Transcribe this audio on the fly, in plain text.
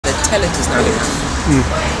talent is not enough.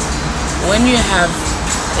 When you have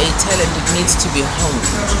a talent, it needs to be honed.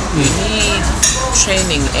 You need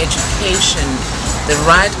training, education, the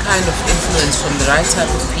right kind of influence from the right type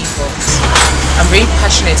of people. I'm very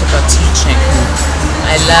passionate about teaching.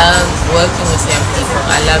 I love working with young people.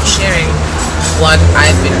 I love sharing what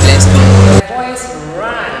I've been blessed with. Boys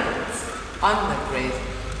runs on the grave.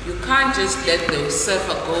 You can't just let the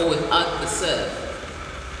surfer go without the surf,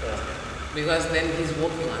 because then he's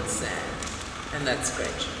walking on sand, and that's great.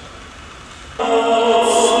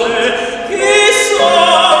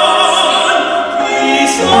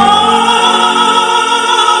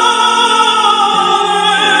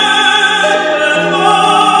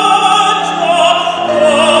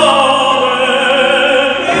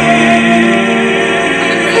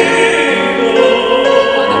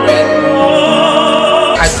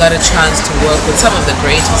 I got a chance to work with some of the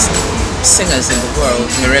greatest singers in the world: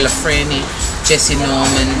 Mirella Freni, Jesse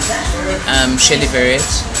Norman, Shelley Verrett.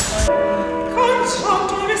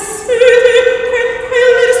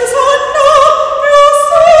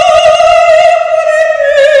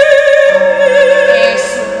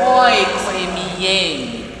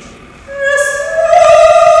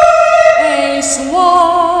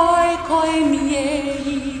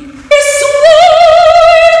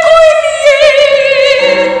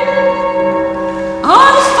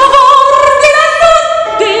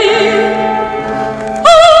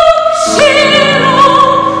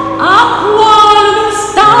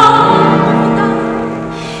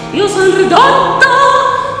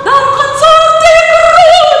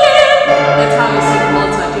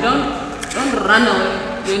 Run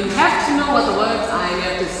away. You have to know what the words are, and you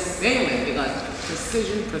have to sing them, because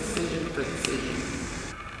precision, precision, precision.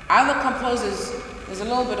 Other composers, there's a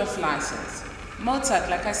little bit of license. Mozart,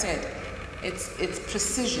 like I said, it's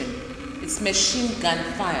precision. It's machine gun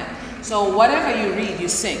fire. So whatever you read, you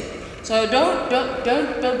sing. So don't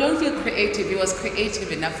feel creative. He was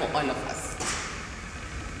creative enough for all of us.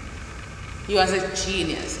 He was a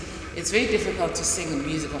genius. It's very difficult to sing the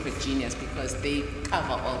music of a genius because they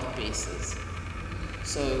cover all the bases.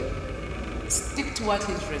 So stick to what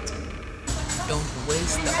he's written. Don't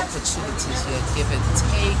waste the opportunities you're given.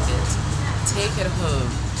 Take it home,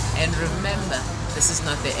 and remember, this is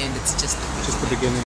not the end, it's just the beginning.